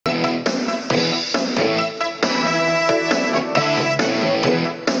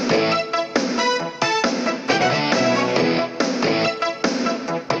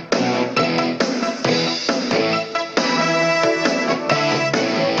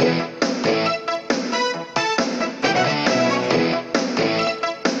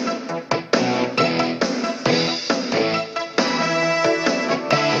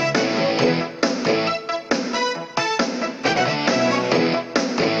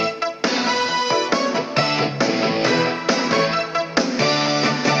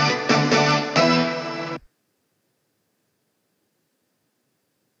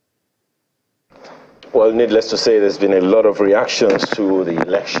Well, needless to say, there's been a lot of reactions to the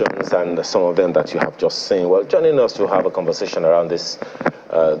elections and some of them that you have just seen. Well, joining us to have a conversation around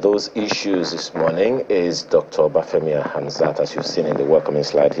those issues this morning is Dr. Bafemi Hamzat, as you've seen in the welcoming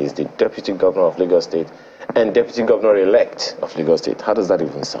slide. He's the Deputy Governor of Lagos State and Deputy Governor-elect of Lagos State. How does that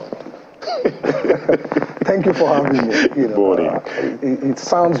even sound? Thank you for having me. It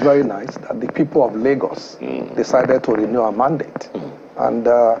sounds very nice that the people of Lagos decided to renew our mandate.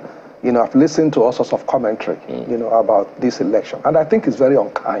 And I've listened to all sorts of commentary, about this election. And I think it's very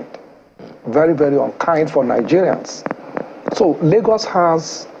unkind. Very, very unkind for Nigerians. So Lagos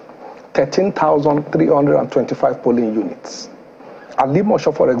has 13,325 polling units.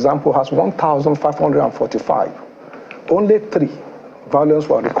 Alimosho, for example, has 1,545. Only 3 violence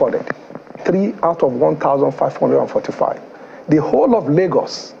were recorded. 3 out of 1,545. The whole of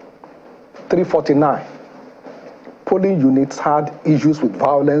Lagos, 349. Polling units had issues with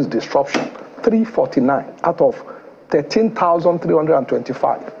violence, disruption. 349 out of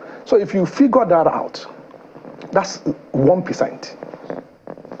 13,325. So if you figure that out, that's 1%.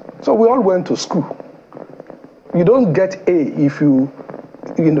 So we all went to school. You don't get A if you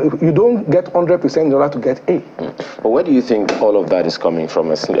don't get 100% in order to get A. But where do you think all of that is coming from,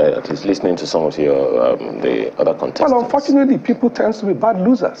 at least listening to some of your the other contestants? Well, unfortunately, people tend to be bad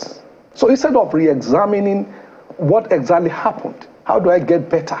losers. So instead of re-examining what exactly happened, how do I get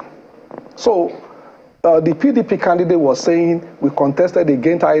better? So the PDP candidate was saying we contested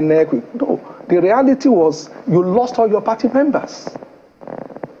against INEC. No, the reality was you lost all your party members.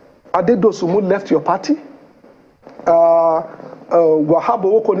 Adedosumu left your party.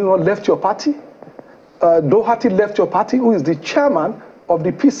 Wahabo Okonino left your party. Doherty left your party, who is the chairman of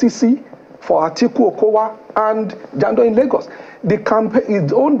the PCC for Atiku Okowa and Jando in Lagos. The campaign,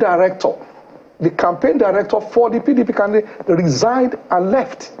 his own director, the campaign director for the PDP candidate resigned and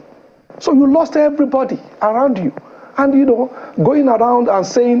left. So you lost everybody around you. And, going around and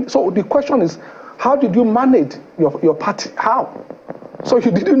saying, so the question is, how did you manage your party? How? So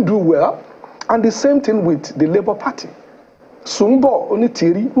you didn't do well. And the same thing with the Labour Party. Sumbo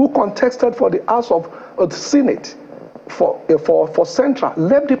Onitiri, who contested for the House of the Senate for Central,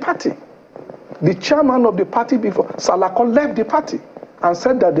 left the party. The chairman of the party before, Salako, left the party and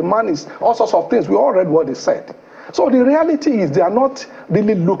said that the man is all sorts of things. We all read what he said. So the reality is they are not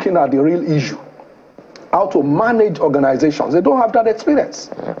really looking at the real issue, how to manage organizations. They don't have that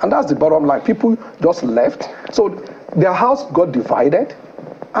experience. And that's the bottom line. People just left. So their house got divided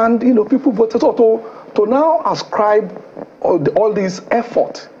and, people voted. So to now ascribe all this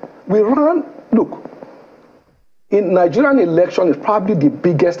effort, look, in Nigerian election is probably the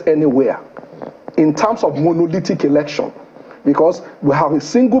biggest anywhere in terms of monolithic election, because we have a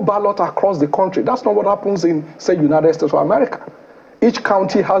single ballot across the country. That's not what happens in, say, United States of America. Each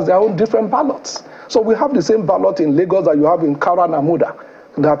county has their own different ballots. So we have the same ballot in Lagos that you have in Kaura Namuda,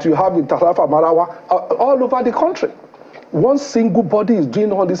 that you have in Tarafa Marawa, all over the country. One single body is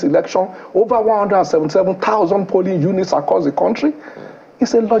doing all this election, over 177,000 polling units across the country.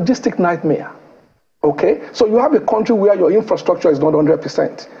 It's a logistic nightmare. Okay? So you have a country where your infrastructure is not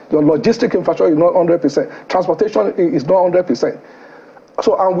 100%. Your logistic infrastructure is not 100%. Transportation is not 100%.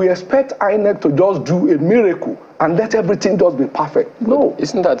 So, and we expect INEC to just do a miracle and let everything just be perfect. No.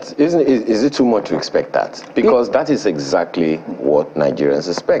 Is it too much to expect that? Because that is exactly what Nigerians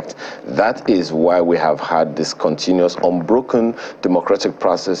expect. That is why we have had this continuous, unbroken democratic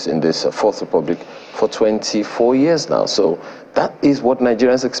process in this Fourth Republic for 24 years now. So that is what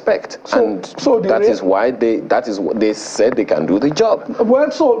Nigerians expect. That is what they said they can do the job.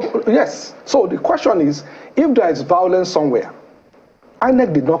 Well, yes. So the question is, if there is violence somewhere,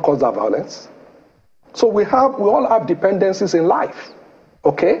 INEC did not cause that violence. So we all have dependencies in life.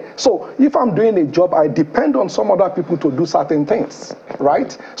 Okay? So if I'm doing a job, I depend on some other people to do certain things.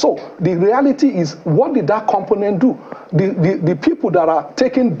 Right? So the reality is, what did that component do? The people that are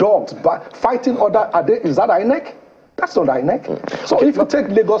taking dogs, but fighting is that INEC? That's not INEC. So if you take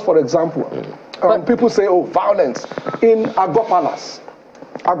Lagos, for example, people say, oh, violence in Agbo Palace.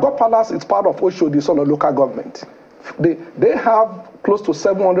 Agbo Palace is part of Oshodi Solo local government. They have close to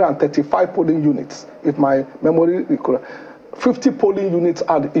 735 polling units, if my memory is correct. 50 polling units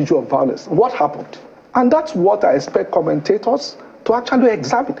are the issue of violence. What happened? And that's what I expect commentators to actually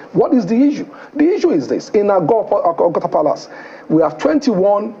examine what is the issue. The issue is this. In Agota Palace, we have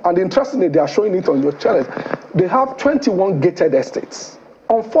 21, and interestingly, they are showing it on your channel. They have 21 gated estates.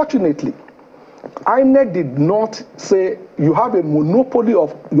 Unfortunately, INEC did not say you have a monopoly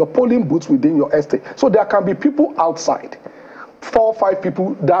of your polling booths within your estate. So there can be people outside, 4 or 5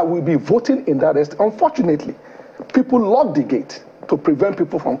 people that will be voting in that estate. Unfortunately, people lock the gate to prevent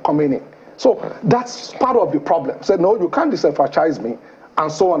people from coming in. So that's part of the problem. Say, no, you can't disenfranchise me,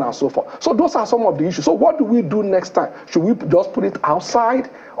 and so on and so forth. So those are some of the issues. So what do we do next time? Should we just put it outside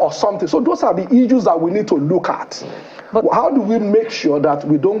or something? So those are the issues that we need to look at. But how do we make sure that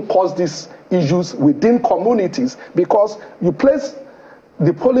we don't cause these issues within communities? Because you place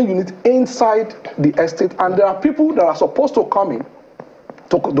the polling unit inside the estate, and there are people that are supposed to come in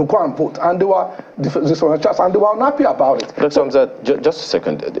to go and vote, and they were disenfranchised, and they were unhappy about it. Dr. Hamzat, just a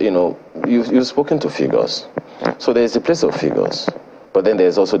second. You know, you've spoken to figures. So there's the place of figures, but then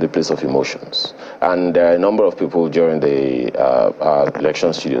there's also the place of emotions. And there are a number of people during the our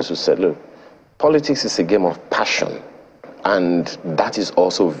election studios who said, look, politics is a game of passion. And that is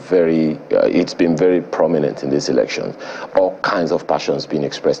also it's been very prominent in this election. All kinds of passions being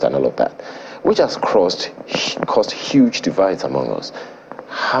expressed and all of that, which has caused huge divides among us.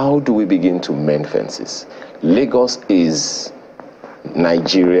 How do we begin to mend fences? Lagos is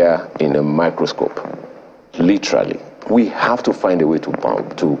Nigeria in a microscope, literally. We have to find a way to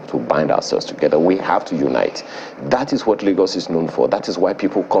bind ourselves together. We have to unite. That is what Lagos is known for. That is why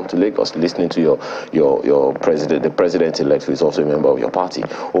people come to Lagos, listening to your president, the president-elect, who is also a member of your party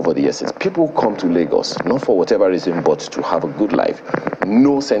over the years. People come to Lagos, not for whatever reason, but to have a good life.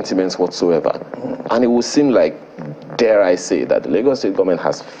 No sentiments whatsoever. And it will seem like, dare I say, that the Lagos state government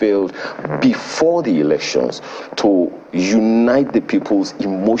has failed before the elections to unite the people's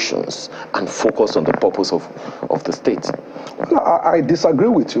emotions and focus on the purpose of the state. Well, I disagree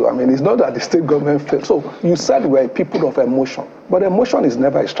with you. I mean, it's not that the state government failed. So you said we're people of emotion, but emotion is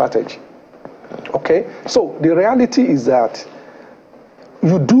never a strategy. Okay? So the reality is that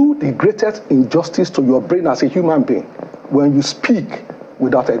you do the greatest injustice to your brain as a human being when you speak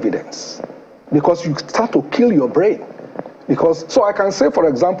without evidence, because you start to kill your brain. So I can say, for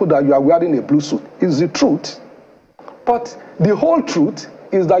example, that you are wearing a blue suit. It's the truth. But the whole truth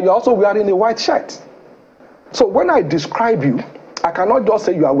is that you're also wearing a white shirt. So when I describe you, I cannot just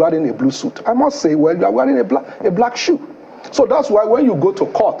say you are wearing a blue suit. I must say, well, you are wearing a black shoe. So that's why when you go to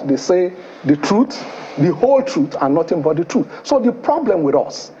court, they say the truth, the whole truth, and nothing but the truth. So the problem with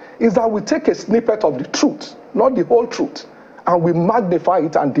us is that we take a snippet of the truth, not the whole truth, and we magnify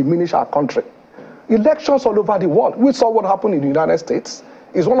it and diminish our country. Elections all over the world. We saw what happened in the United States.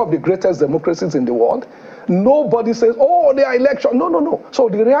 It's one of the greatest democracies in the world. Nobody says, oh, there are elections. No, no, no. So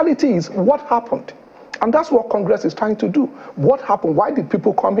the reality is what happened. And that's what Congress is trying to do. What happened? Why did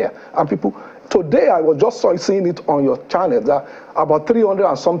people come here? And people, today I was just seeing it on your channel that about 300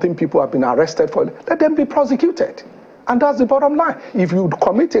 and something people have been arrested for it. Let them be prosecuted. And that's the bottom line. If you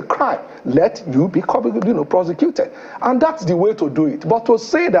commit a crime, let you be prosecuted. And that's the way to do it. But to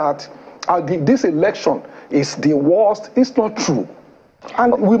say that this election is the worst, it's not true.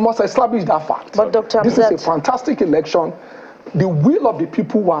 And we must establish that fact. But Dr. This is a fantastic election. The will of the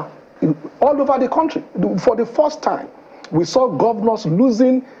people were all over the country. For the first time, we saw governors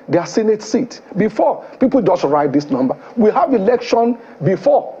losing their Senate seat. Before, people just write this number. We have election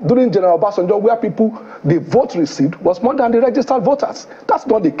before, during General Obasanjo, where the vote received was more than the registered voters. That's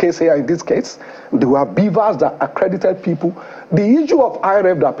not the case here in this case. There were beavers that accredited people. The issue of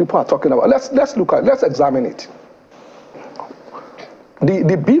IRF that people are talking about, let's look at it, let's examine it.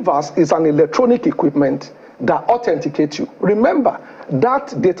 The beavers is an electronic equipment that authenticates you. Remember, that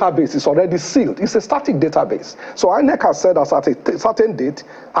database is already sealed. It's a static database. So INEC has said that at a certain date,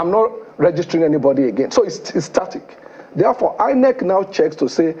 I'm not registering anybody again. So it's static. Therefore, INEC now checks to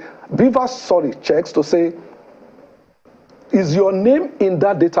say, checks to say, is your name in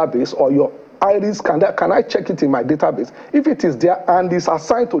that database or your iris, can I check it in my database? If it is there and is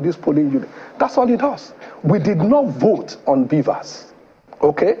assigned to this polling unit, that's all it does. We did not vote on beavers.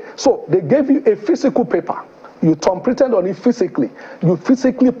 Okay? So they gave you a physical paper. You thumbprinted on it physically. You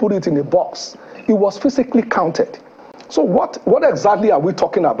physically put it in a box. It was physically counted. So what exactly are we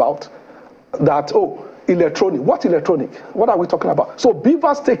talking about? That, electronic. What electronic? What are we talking about? So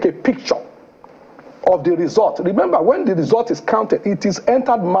beavers take a picture of the result. Remember, when the result is counted, it is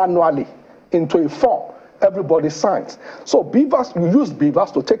entered manually into a form. Everybody signs. So beavers, you use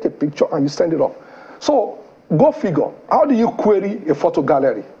beavers to take a picture and you send it off. So go figure. How do you query a photo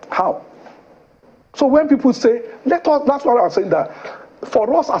gallery? How? So when people say, that's what I was saying, that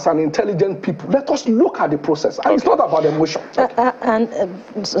for us as an intelligent people, let us look at the process. And it's not about emotion. Dr.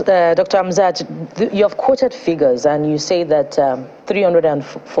 Hamzat, you have quoted figures, and you say that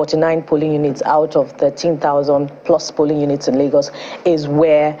 349 polling units out of 13,000 plus polling units in Lagos is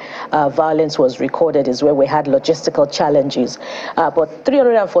where violence was recorded, is where we had logistical challenges. But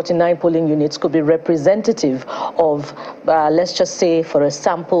 349 polling units could be representative of, let's just say, for a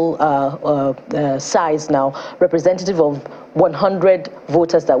sample size now, representative of 100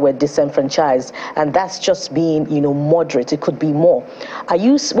 voters that were disenfranchised, and that's just being, moderate. It could be more.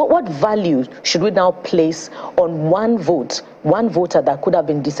 What value should we now place on one voter that could have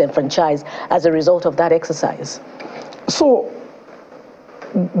been disenfranchised as a result of that exercise? So,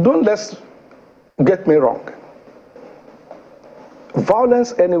 let's get me wrong.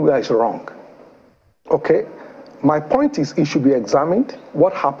 Violence anywhere is wrong. Okay? My point is, it should be examined.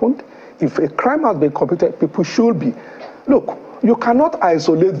 What happened? If a crime has been committed, people should be. Look, you cannot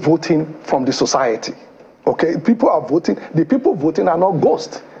isolate voting from the society. Okay? People are voting. The people voting are not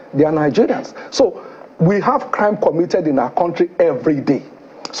ghosts. They are Nigerians. So we have crime committed in our country every day.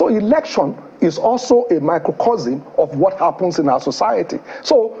 So election is also a microcosm of what happens in our society.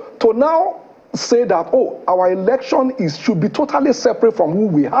 So to now say that, oh, our election should be totally separate from who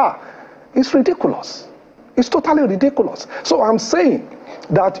we are, it's ridiculous. It's totally ridiculous. So I'm saying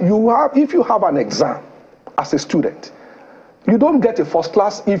that if you have an exam as a student, you don't get a first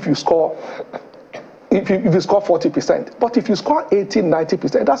class if you score 40%. But if you score 80,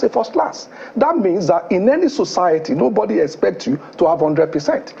 90%, that's a first class. That means that in any society, nobody expects you to have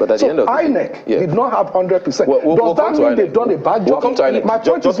 100%. But at the end of the day, INEC did not have 100%. Does that mean they've done a bad job? We'll come to INEC. My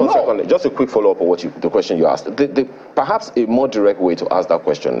point is no. Just a quick follow-up on the question you asked. Perhaps a more direct way to ask that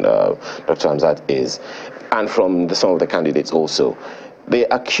question, Dr. Hamzat, is, and from some of the candidates also, they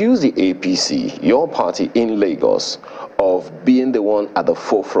accuse the APC, your party in Lagos, of being the one at the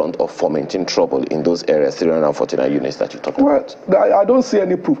forefront of fomenting trouble in those areas, 349 units that you talked about. Well, I don't see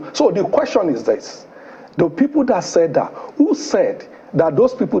any proof. So the question is this. The people that said that, who said that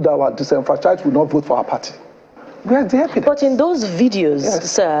those people that were disenfranchised will not vote for our party? Where's the evidence? But in those videos,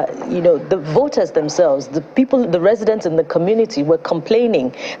 yes, sir, the voters themselves, the people, the residents in the community were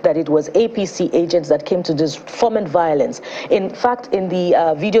complaining that it was APC agents that came to just foment violence. In fact, in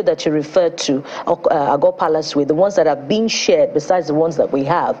the video that you referred to, Agor Palace Way, the ones that are being shared besides the ones that we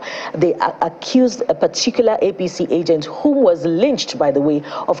have, they accused a particular APC agent who was lynched, by the way,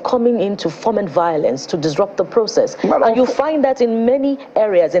 of coming in to foment violence, to disrupt the process. And you find that in many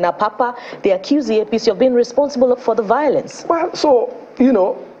areas. In Apapa, they accuse the APC of being responsible for the violence. Well, so,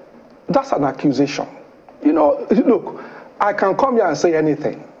 that's an accusation. Look, I can come here and say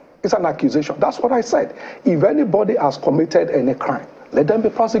anything. It's an accusation. That's what I said. If anybody has committed any crime, let them be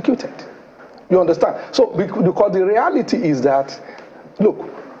prosecuted. You understand? So, because the reality is that, look,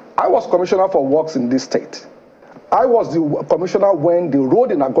 I was commissioner for works in this state. I was the commissioner when the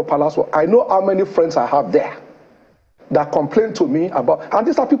road in Agor Palace, I know how many friends I have there that complain to me about, and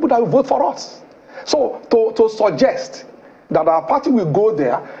these are people that will vote for us. So to suggest that our party will go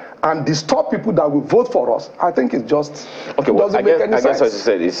there and disturb people that will vote for us, I think it just doesn't make any sense. I guess, as you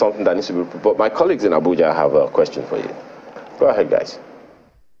said, it's something that needs to be. But my colleagues in Abuja have a question for you. Go ahead, guys.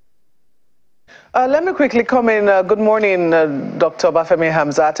 Let me quickly come in. Good morning, Dr. Bafemi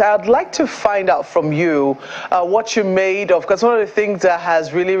Hamzat. I'd like to find out from you what you made of, because one of the things that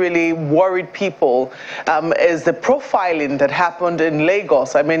has really, really worried people is the profiling that happened in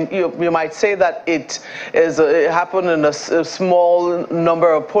Lagos. I mean, you might say that it happened in a small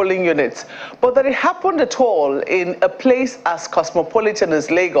number of polling units, but that it happened at all in a place as cosmopolitan as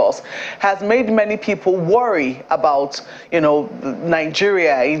Lagos has made many people worry about,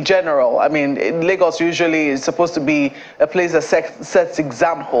 Nigeria in general. I mean, Lagos usually is supposed to be a place that sets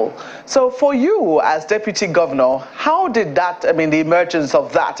example. So for you as deputy governor, how did that, the emergence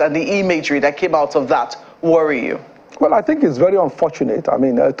of that and the imagery that came out of that worry you? Well, I think it's very unfortunate.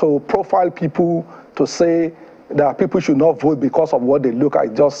 To profile people, to say that people should not vote because of what they look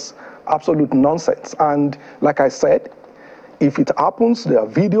like, just absolute nonsense. And like I said, if it happens, there are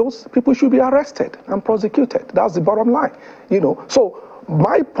videos, people should be arrested and prosecuted. That's the bottom line. So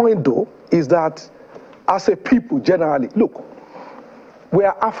my point, though, is that as a people generally, look, we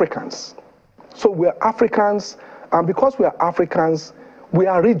are Africans. So we are Africans, and because we are Africans, we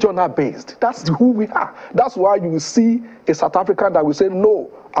are regional based. That's who we are. That's why you will see a South African that will say,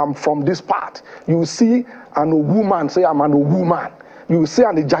 no, I'm from this part. You will see an woman say, I'm an woman. You will see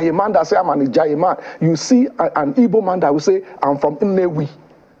an Ijaye man that say, I'm an Ijaye man. You will see an Igbo man that will say, I'm from Nnewi.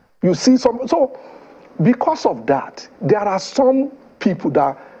 You see some. So because of that, there are some people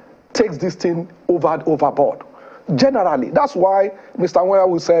that takes this thing overboard. generally. That's why Mr.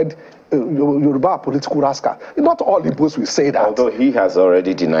 Nwayawu said Yoruba are political rascals. Not all Igbos will say that. Although he has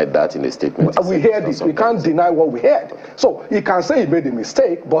already denied that in a statement. We heard it. We can't deny what we heard. So he can say he made a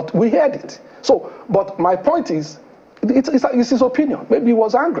mistake, but we heard it. So, but my point is, it's his opinion. Maybe he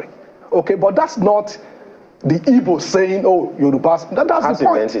was angry. Okay, but that's not the Igbo saying, "Oh, Yorubas." That's the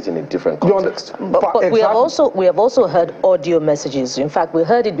point. Meant it in a different context. But exactly. we have also heard audio messages. In fact, we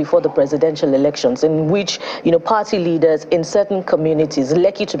heard it before the presidential elections, in which party leaders in certain communities,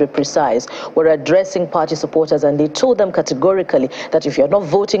 Lekki to be precise, were addressing party supporters, and they told them categorically that if you're not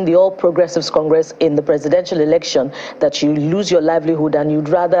voting the All Progressives Congress in the presidential election, that you lose your livelihood and you'd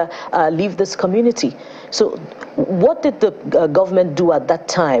rather leave this community. So, what did the government do at that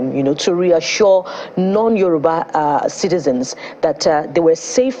time, to reassure non-Yoruba citizens that they were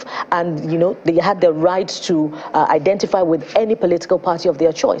safe and, they had the right to identify with any political party of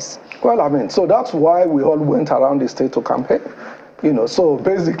their choice? Well, I mean, so that's why we all went around the state to campaign. So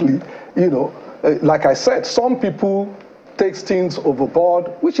basically, like I said, some people take things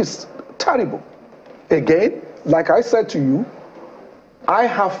overboard, which is terrible. Again, like I said to you, I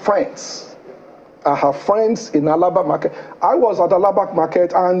have friends. I have friends in Alaba Market. I was at Alaba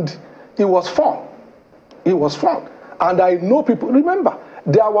Market and it was fun. It was fun. And I know people, remember,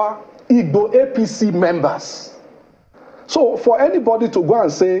 there were Igbo APC members. So for anybody to go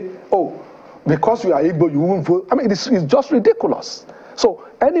and say, oh, because you are Igbo, you won't vote, I mean, it's just ridiculous. So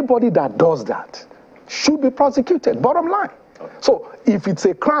anybody that does that should be prosecuted, bottom line. So if it's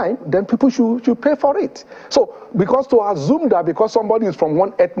a crime, then people should pay for it. So because to assume that because somebody is from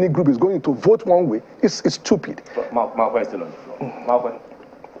one ethnic group is going to vote one way is stupid. Malcolm is still on the floor. Malcolm.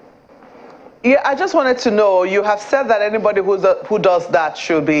 Yeah, I just wanted to know, you have said that anybody who does that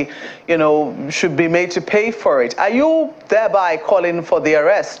should be, should be made to pay for it. Are you thereby calling for the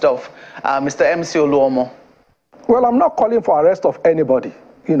arrest of Mr. MC Oluomo? Well, I'm not calling for arrest of anybody.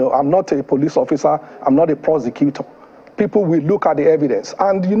 I'm not a police officer. I'm not a prosecutor. People will look at the evidence.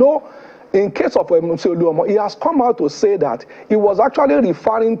 And, in case of MC Oluomo, he has come out to say that he was actually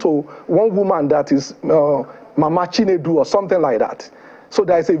referring to one woman that is Mama Chinedu or something like that. So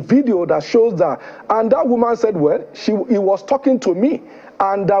there is a video that shows that. And that woman said, well, he was talking to me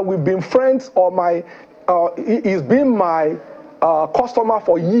and that we've been friends or he's been my customer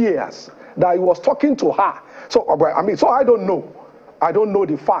for years, that he was talking to her. So, so I don't know. I don't know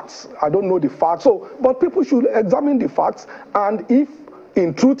the facts. I don't know the facts. So, but people should examine the facts. And if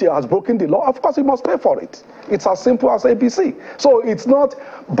in truth he has broken the law, of course he must pay for it. It's as simple as ABC. So it's not,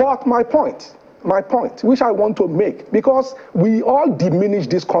 but my point, which I want to make, because we all diminish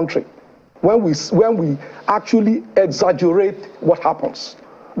this country when we actually exaggerate what happens.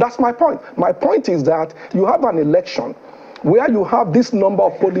 That's my point. My point is that you have an election where you have this number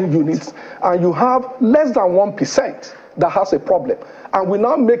of polling units and you have less than 1% that has a problem. And we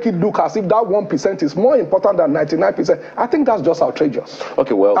now make it look as if that 1% is more important than 99%. I think that's just outrageous.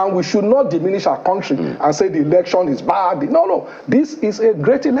 Okay, well. And we should not diminish our country and say the election is bad. No. This is a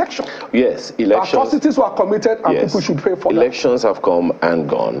great election. Yes, elections. Atrocities were committed and people should pay for elections have come and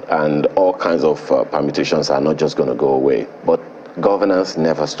gone, and all kinds of permutations are not just going to go away. But governance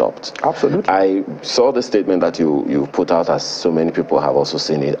never stopped. Absolutely. I saw the statement that you put out, as so many people have also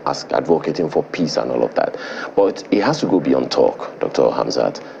seen it, as advocating for peace and all of that. But it has to go beyond talk, Dr.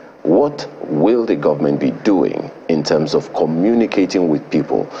 Hamzat. What will the government be doing in terms of communicating with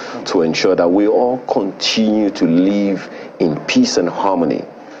people to ensure that we all continue to live in peace and harmony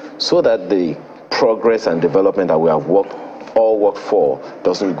so that the progress and development that we have all worked for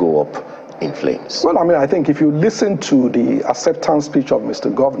doesn't go up in flames? Well, I mean, I think if you listen to the acceptance speech of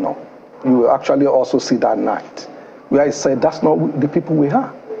Mr. Governor, you will actually also see that night where he said that's not the people we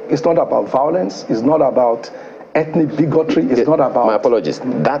are. It's not about violence. It's not about ethnic bigotry. It's not about... My apologies.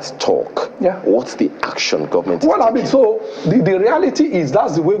 That's talk. Yeah. What's the action government is taking? I mean, so the reality is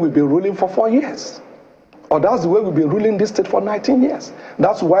that's the way we've been ruling for 4 years. Or that's the way we've been ruling this state for 19 years.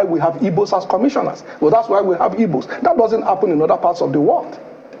 That's why we have Igbos as commissioners. Well, that's why we have Igbos. That doesn't happen in other parts of the world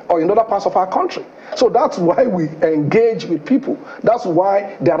or in other parts of our country. So that's why we engage with people. That's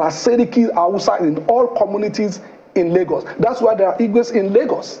why there are Seriki outside in all communities in Lagos. That's why there are Igbos in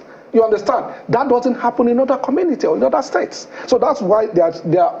Lagos. You understand? That doesn't happen in other communities or in other states. So that's why they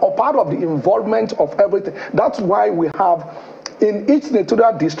are a part of the involvement of everything. That's why we have, in each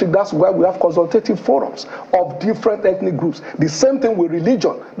senatorial district, that's why we have consultative forums of different ethnic groups. The same thing with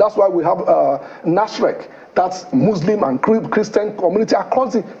religion. That's why we have NASREC. That's Muslim and Christian community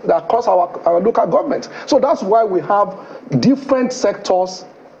across our local government. So that's why we have different sectors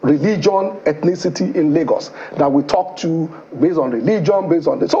religion, ethnicity in Lagos, that we talk to based on religion, based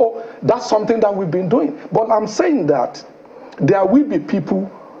on this. So that's something that we've been doing. But I'm saying that there will be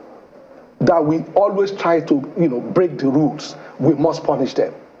people that we always try to, break the rules. We must punish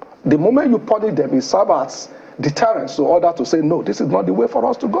them. The moment you punish them, it serves as deterrence to order to say, no, this is not the way for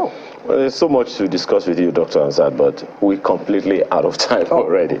us to go. Well, there's so much to discuss with you, Dr. Hamzat, but we're completely out of time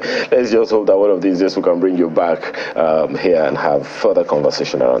already. Let's just hope that one of these days we can bring you back here and have further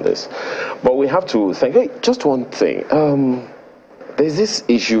conversation around this. But we have to thank you. Just one thing. There's this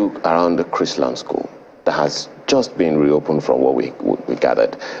issue around the Chrislam school that has just been reopened from what we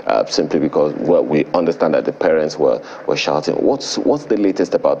gathered, simply because we understand that the parents were shouting. What's the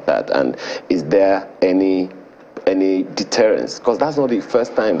latest about that? And is there any deterrence? Because that's not the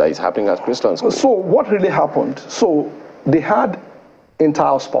first time that it's happening at Chrislam school. So what really happened? So they had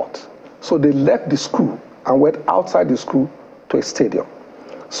inter-house sport. So they left the school and went outside the school to a stadium.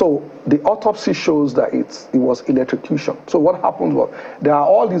 So the autopsy shows that it was electrocution. So what happened was there are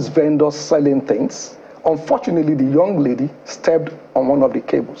all these vendors selling things. Unfortunately, the young lady stepped on one of the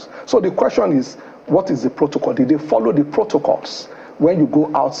cables. So the question is, what is the protocol? Did they follow the protocols when you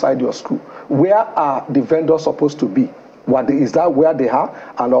go outside your school? Where are the vendors supposed to be? Is that where they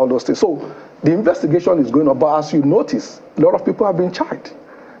are? And all those things. So the investigation is going on, but as you notice, a lot of people have been charged.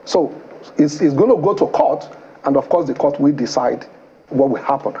 So it's going to go to court, and of course the court will decide what will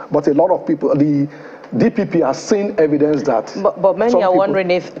happen. But a lot of people, the DPP has seen evidence that... But many are wondering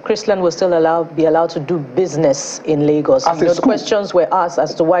if Chrislam will still be allowed to do business in Lagos. The questions were asked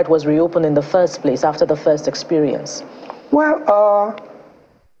as to why it was reopened in the first place after the first experience. Well,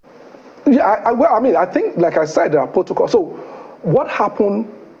 I think, like I said, there are protocols. So what happened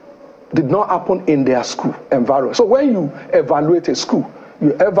did not happen in their school environment. So when you evaluate a school,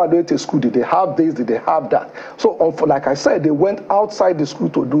 did they have this, did they have that? So like I said, they went outside the school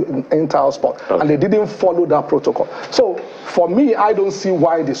to do an entire sport, and they didn't follow that protocol. So for me, I don't see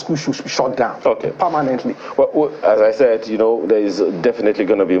why the school should be shut down permanently. Well, as I said, there is definitely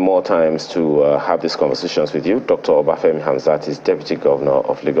going to be more times to have these conversations with you. Dr. Obafemi Hamzat is Deputy Governor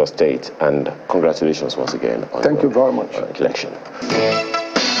of Lagos State, and congratulations once again on Thank you very much. Election.